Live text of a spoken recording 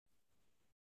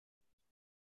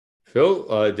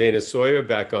Phil, Dana Sawyer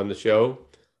back on the show.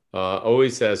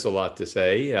 Always has a lot to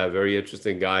say. Very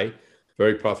interesting guy,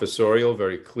 very professorial,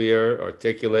 very clear,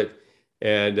 articulate,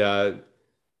 and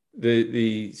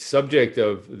the subject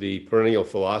of the perennial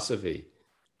philosophy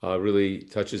really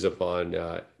touches upon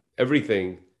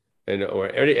everything and or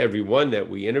everyone that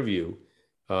we interview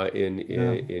Yeah.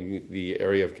 in the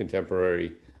area of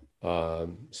contemporary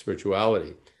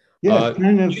spirituality. Yeah, it's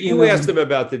kind of, You asked him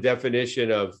about the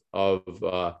definition of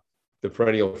the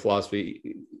perennial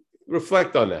philosophy.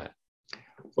 Reflect on that.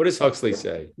 What does Huxley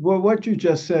say? well, what you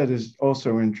just said is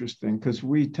also interesting because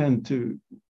we tend to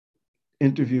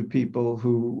interview people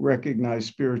who recognize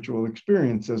spiritual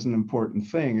experience as an important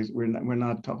thing. Is we're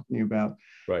not talking about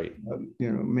Right.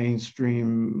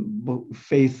 mainstream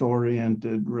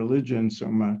faith-oriented religion so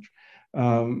much.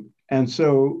 And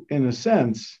so, in a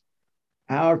sense,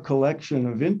 our collection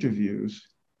of interviews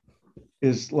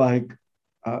is like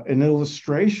an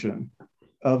illustration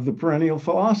of the perennial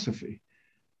philosophy,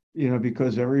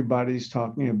 because everybody's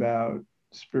talking about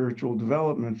spiritual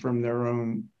development from their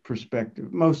own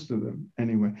perspective, most of them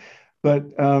anyway. But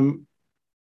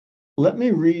let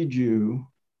me read you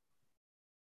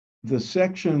the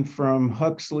section from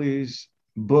Huxley's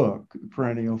book,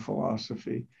 Perennial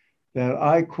Philosophy, that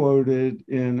I quoted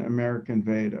in American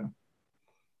Veda.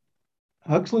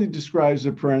 Huxley describes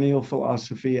the perennial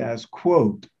philosophy as,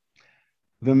 quote,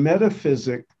 the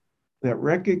metaphysic that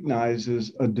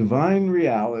recognizes a divine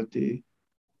reality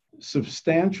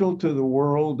substantial to the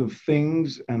world of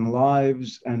things and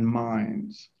lives and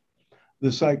minds,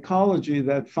 the psychology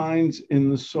that finds in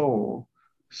the soul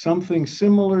something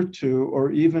similar to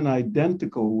or even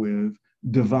identical with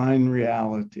divine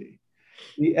reality,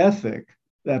 the ethic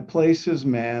that places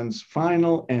man's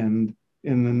final end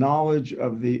in the knowledge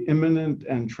of the immanent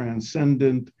and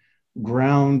transcendent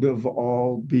ground of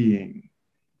all being.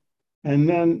 And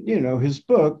then, his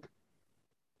book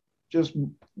just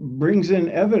brings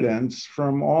in evidence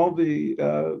from all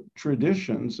the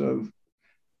traditions of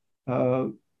uh,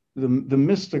 the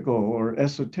mystical or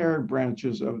esoteric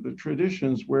branches of the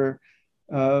traditions where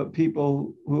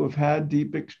people who have had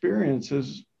deep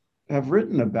experiences have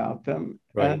written about them.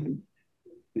 Right. And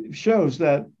it shows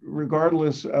that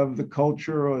regardless of the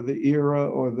culture or the era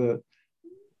or the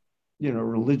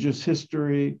religious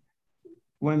history,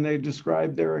 when they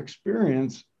describe their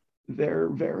experience, they're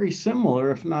very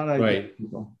similar, if not Right.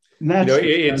 identical. And that's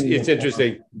It's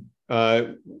interesting.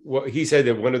 What he said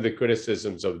that one of the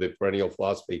criticisms of the perennial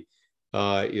philosophy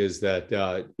is that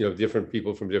different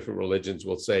people from different religions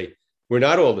will say we're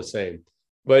not all the same.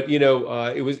 But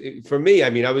for me. I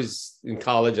mean, I was in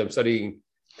college. I'm studying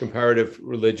comparative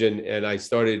religion, and I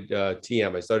started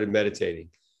TM. I started meditating,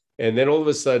 and then all of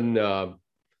a sudden,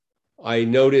 I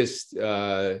noticed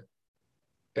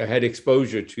I had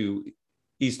exposure to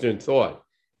Eastern thought,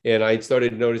 and I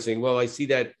started noticing. Well, I see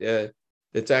that.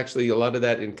 It's actually a lot of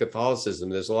that in Catholicism.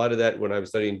 There's a lot of that when I was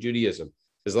studying Judaism.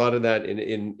 There's a lot of that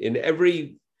in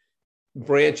every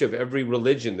branch of every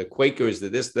religion, the Quakers, the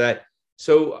this, that.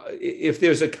 So if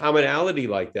there's a commonality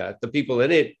like that, the people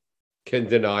in it can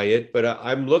deny it. But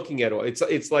I'm looking at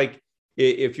it's like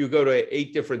if you go to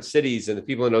 8 different cities and the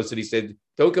people in those cities said,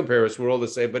 don't compare us, we're all the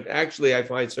same. But actually, I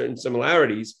find certain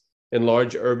similarities in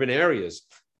large urban areas.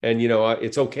 And,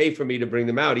 it's okay for me to bring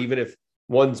them out, even if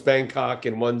one's Bangkok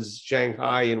and one's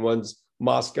Shanghai and one's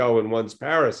Moscow and one's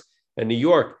Paris and New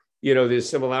York. There's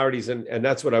similarities, and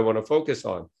that's what I want to focus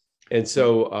on. And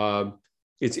so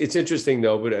it's interesting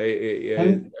though, but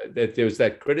that there's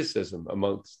that criticism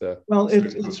amongst the. Well,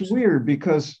 it's weird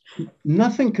because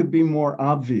nothing could be more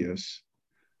obvious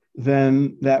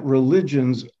than that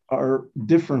religions are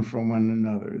different from one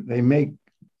another. They make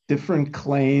different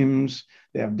claims.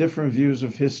 They have different views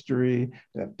of history.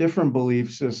 They have different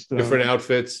belief systems, different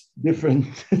outfits, different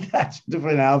that's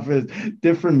different outfits,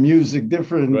 different music,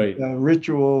 different right.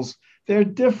 Rituals. They're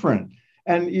different,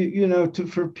 and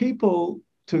for people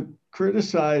to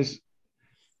criticize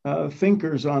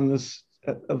thinkers on this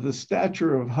of the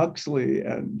stature of Huxley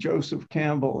and Joseph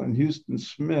Campbell and Houston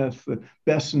Smith, the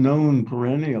best known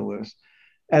perennialists,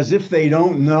 as if they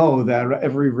don't know that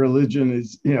every religion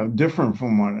is different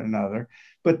from one another.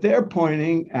 But they're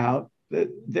pointing out that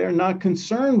they're not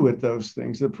concerned with those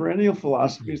things. The perennial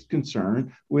philosophy is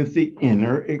concerned with the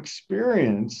inner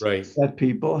experience Right. that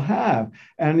people have.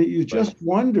 And you just Right.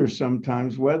 wonder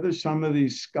sometimes whether some of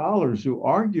these scholars who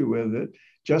argue with it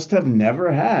just have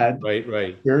never had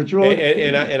Right. spiritual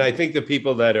And I think the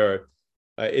people that are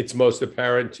it's most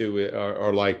apparent to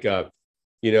are like I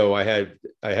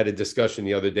had a discussion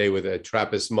the other day with a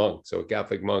Trappist monk, so a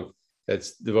Catholic monk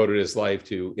that's devoted his life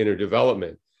to inner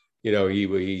development.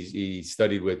 he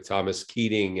studied with Thomas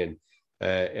Keating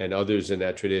and others in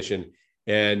that tradition.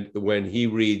 And when he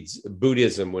reads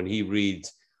Buddhism, when he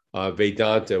reads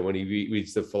Vedanta, when he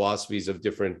reads the philosophies of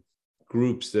different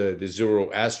groups, the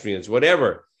Zoroastrians,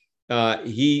 whatever,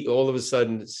 he all of a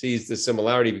sudden sees the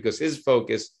similarity because his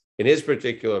focus in his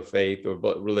particular faith or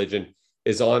religion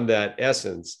is on that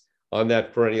essence, on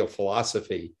that perennial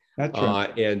philosophy. That's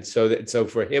right. And so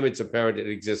for him, it's apparent it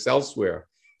exists elsewhere.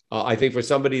 I think for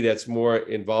somebody that's more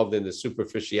involved in the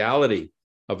superficiality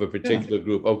of a particular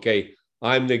group, okay,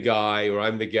 I'm the guy or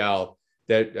I'm the gal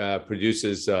that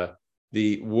produces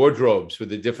the wardrobes for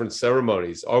the different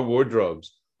ceremonies. Our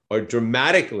wardrobes are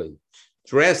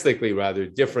drastically rather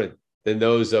different than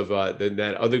those of than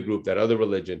that other group, that other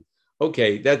religion.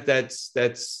 Okay,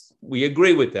 that's we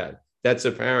agree with that. That's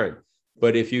apparent.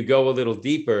 But if you go a little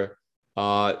deeper,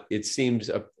 it seems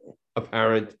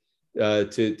apparent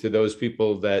to those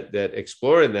people that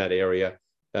explore in that area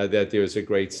that there's a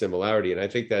great similarity. And I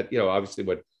think that, obviously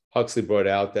what Huxley brought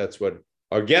out, that's what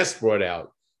our guest brought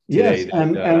out today. Yes,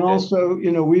 and also,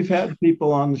 we've had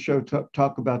people on the show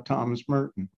talk about Thomas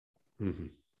Merton. Mm-hmm.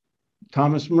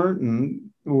 Thomas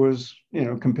Merton was,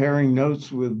 comparing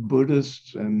notes with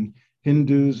Buddhists and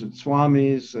Hindus and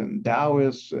Swamis and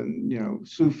Taoists and,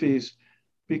 Sufis,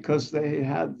 because they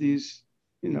had these,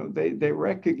 they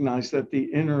recognize that the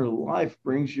inner life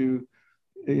brings you,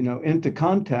 into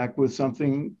contact with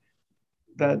something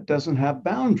that doesn't have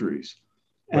boundaries.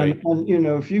 And, right. and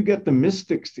if you get the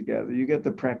mystics together, you get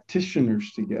the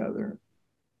practitioners together.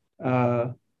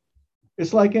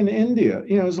 It's like in India,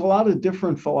 there's a lot of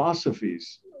different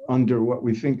philosophies under what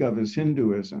we think of as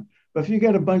Hinduism. But if you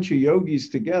get a bunch of yogis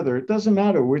together, it doesn't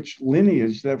matter which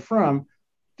lineage they're from,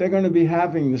 they're going to be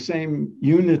having the same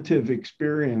unitive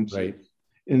experience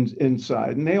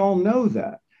inside. And they all know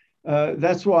that.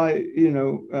 That's why,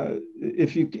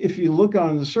 if you look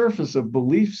on the surface of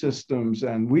belief systems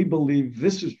and we believe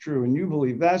this is true and you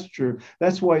believe that's true,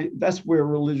 that's where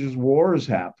religious wars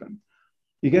happen.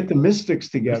 You get the mystics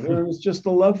together and it's just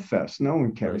a love fest. No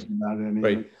one cares about anything.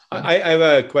 Right. I have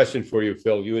a question for you,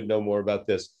 Phil. You would know more about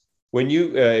this. When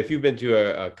you, if you've been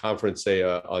to a conference, say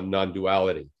on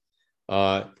non-duality,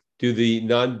 do the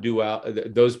non-dual,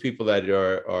 those people that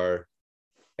are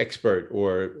expert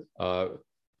or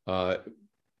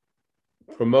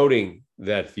promoting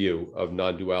that view of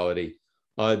non-duality,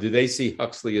 do they see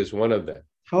Huxley as one of them?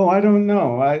 Oh, I don't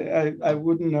know. I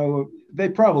wouldn't know. They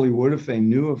probably would if they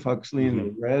knew of Huxley and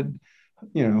they read,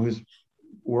 his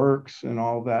works and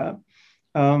all that.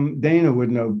 Dana would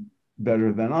know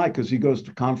better than I because he goes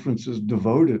to conferences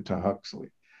devoted to Huxley.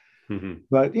 Mm-hmm.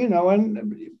 But,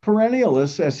 and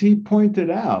perennialists, as he pointed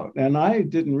out, and I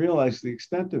didn't realize the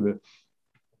extent of it,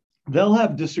 they'll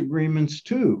have disagreements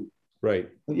too. Right.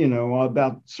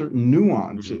 About certain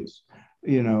nuances.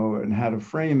 And how to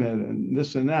frame it and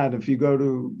this and that. If you go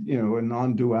to, a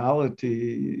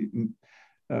non-duality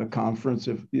conference,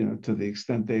 if, to the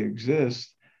extent they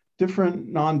exist, different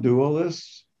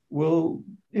non-dualists will,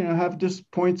 have just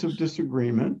points of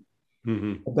disagreement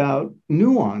about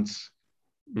nuance.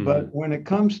 But when it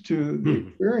comes to the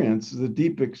experience, the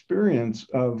deep experience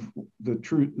of the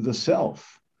truth, the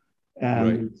self,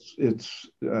 and its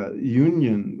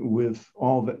union with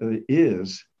all that it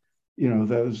is,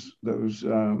 those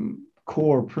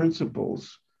core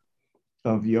principles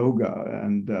of yoga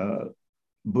and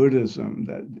Buddhism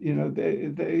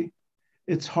that,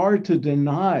 it's hard to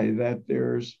deny that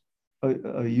there's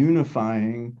a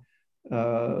unifying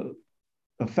a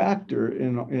factor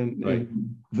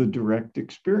in the direct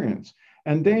experience.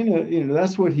 And Dana,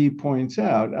 that's what he points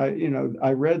out.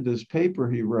 I read this paper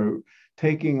he wrote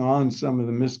taking on some of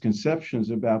the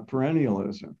misconceptions about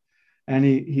perennialism. And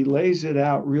he lays it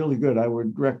out really good. I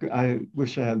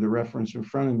wish I had the reference in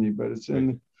front of me, but it's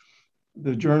in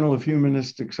the Journal of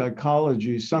Humanistic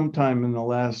Psychology sometime in the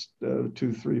last 2,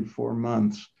 3, 4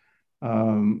 months.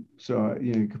 So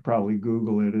you could probably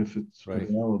Google it if it's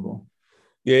available.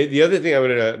 Yeah. The other thing I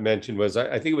wanted to mention was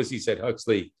I think it was he said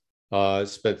Huxley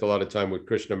spent a lot of time with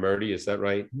Krishnamurti. Is that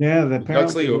right? Yeah, that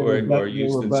Huxley or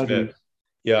Euston Smith.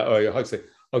 Yeah, or Huxley.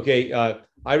 Okay,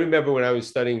 I remember when I was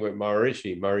studying with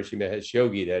Maharishi Mahesh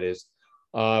Yogi, that is,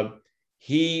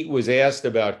 he was asked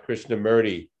about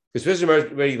Krishnamurti, because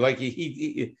Krishnamurti, like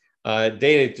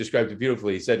Dana described it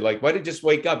beautifully. He said, like, why don't you just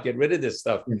wake up, get rid of this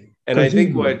stuff? And I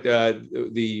think what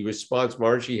the response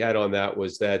Maharishi had on that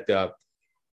was that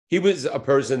he was a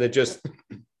person that just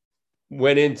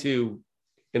went into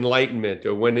enlightenment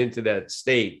or went into that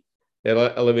state,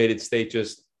 that elevated state,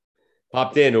 just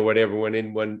popped in or whatever, went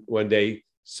in one day.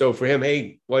 So for him,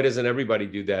 hey, why doesn't everybody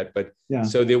do that? But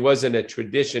so there wasn't a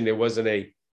tradition, there wasn't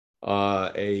a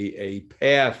a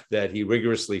path that he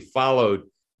rigorously followed,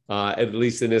 at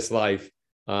least in his life,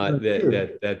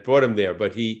 that brought him there.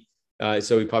 But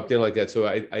so he popped in like that. So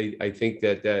I think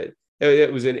that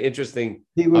it was an interesting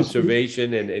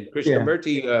observation, and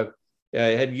Krishnamurti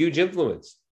had huge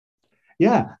influence.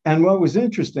 Yeah, and what was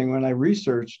interesting when I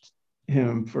researched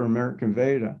him for American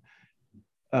Veda,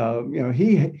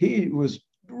 he was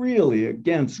really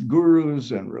against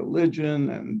gurus and religion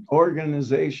and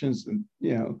organizations and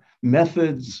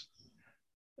methods.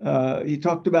 He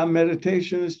talked about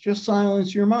meditation is just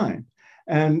silence your mind.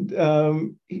 And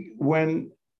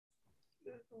when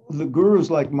the gurus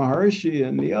like Maharishi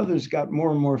and the others got more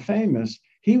and more famous,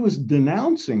 he was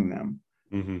denouncing them.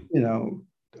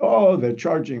 Oh, they're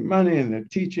charging money and they're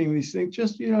teaching these things.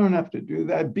 Just, you don't have to do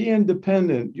that. Be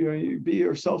independent. You be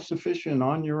yourself sufficient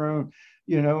on your own.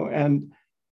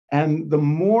 And the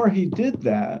more he did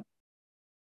that,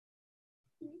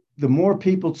 the more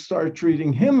people started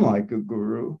treating him like a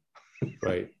guru.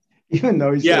 Right. Even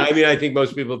though I think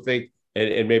most people think,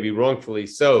 and maybe wrongfully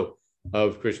so,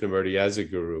 of Krishnamurti as a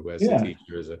guru, as a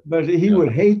teacher, but he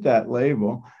would hate that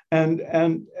label,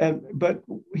 but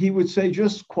he would say,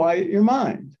 just quiet your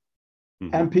mind,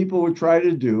 and people would try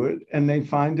to do it, and they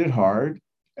find it hard,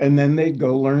 and then they'd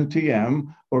go learn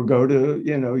TM or go to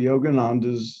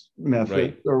Yogananda's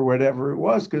method or whatever it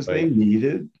was, because they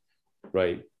needed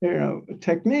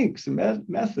techniques and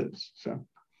methods. So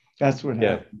that's what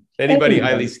happened. Anybody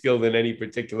highly skilled in any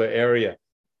particular area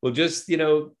will just,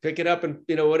 pick it up and,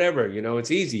 whatever,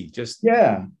 it's easy. Just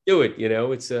do it.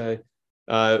 It's in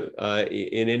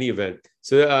any event.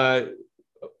 So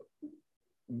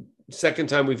second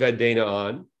time we've had Dana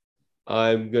on.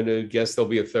 I'm going to guess there'll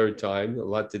be a third time. A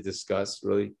lot to discuss,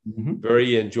 really.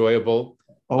 Very enjoyable.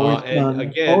 Always fun.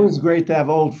 Again, always great to have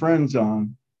old friends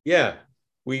on. Yeah.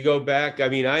 We go back. I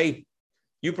mean, I'm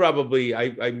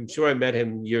sure I met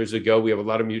him years ago. We have a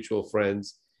lot of mutual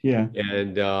friends. Yeah.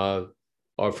 And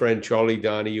our friend Charlie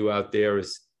Donahue out there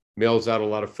mails out a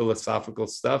lot of philosophical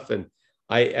stuff. And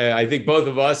I think both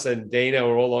of us and Dana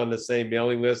are all on the same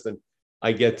mailing list. And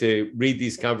I get to read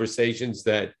these conversations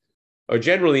that are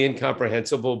generally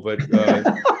incomprehensible, but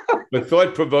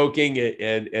thought-provoking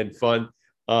and fun.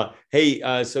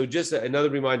 So just another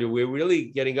reminder, we're really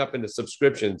getting up into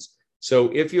subscriptions. So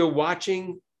if you're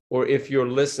watching or if you're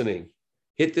listening,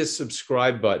 hit this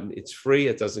subscribe button. It's free.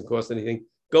 It doesn't cost anything.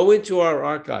 Go into our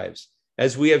archives.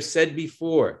 As we have said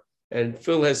before, and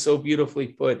Phil has so beautifully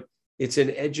put, it's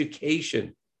an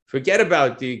education. Forget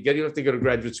about you don't have to go to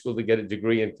graduate school to get a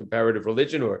degree in comparative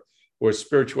religion or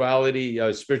spirituality,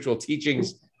 spiritual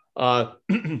teachings. We have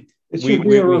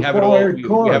it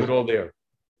all there.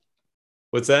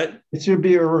 What's that? It should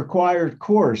be a required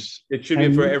course. It should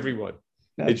be for everyone.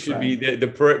 It should be the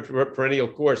perennial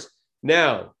course.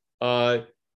 Now,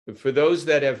 for those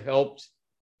that have helped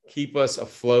keep us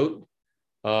afloat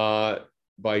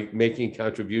by making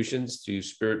contributions to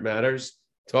Spirit Matters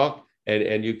Talk,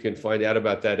 and you can find out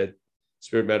about that at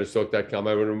spiritmatterstalk.com.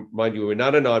 I want to remind you, we're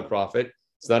not a nonprofit.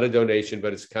 It's not a donation,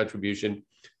 but it's a contribution.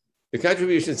 The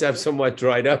contributions have somewhat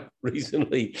dried up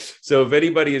recently. So if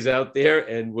anybody is out there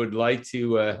and would like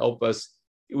to help us,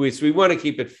 we want to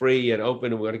keep it free and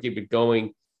open, and we want to keep it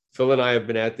going. Phil and I have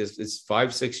been at this, it's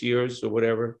 5-6 years or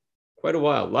whatever, quite a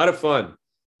while, a lot of fun.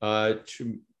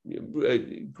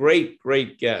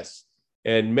 Great guests,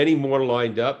 and many more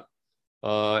lined up.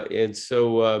 And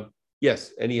so,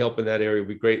 yes, any help in that area would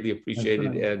be greatly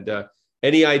appreciated. And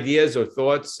any ideas or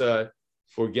thoughts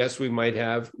for guests we might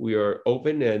have, we are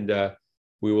open, and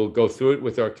we will go through it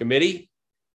with our committee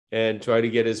and try to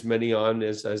get as many on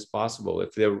as possible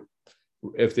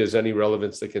if there's any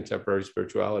relevance to contemporary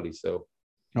spirituality. So,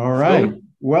 all right.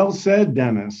 Well said,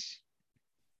 Dennis.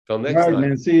 Till next time.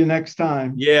 And see you next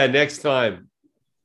time. Yeah, next time.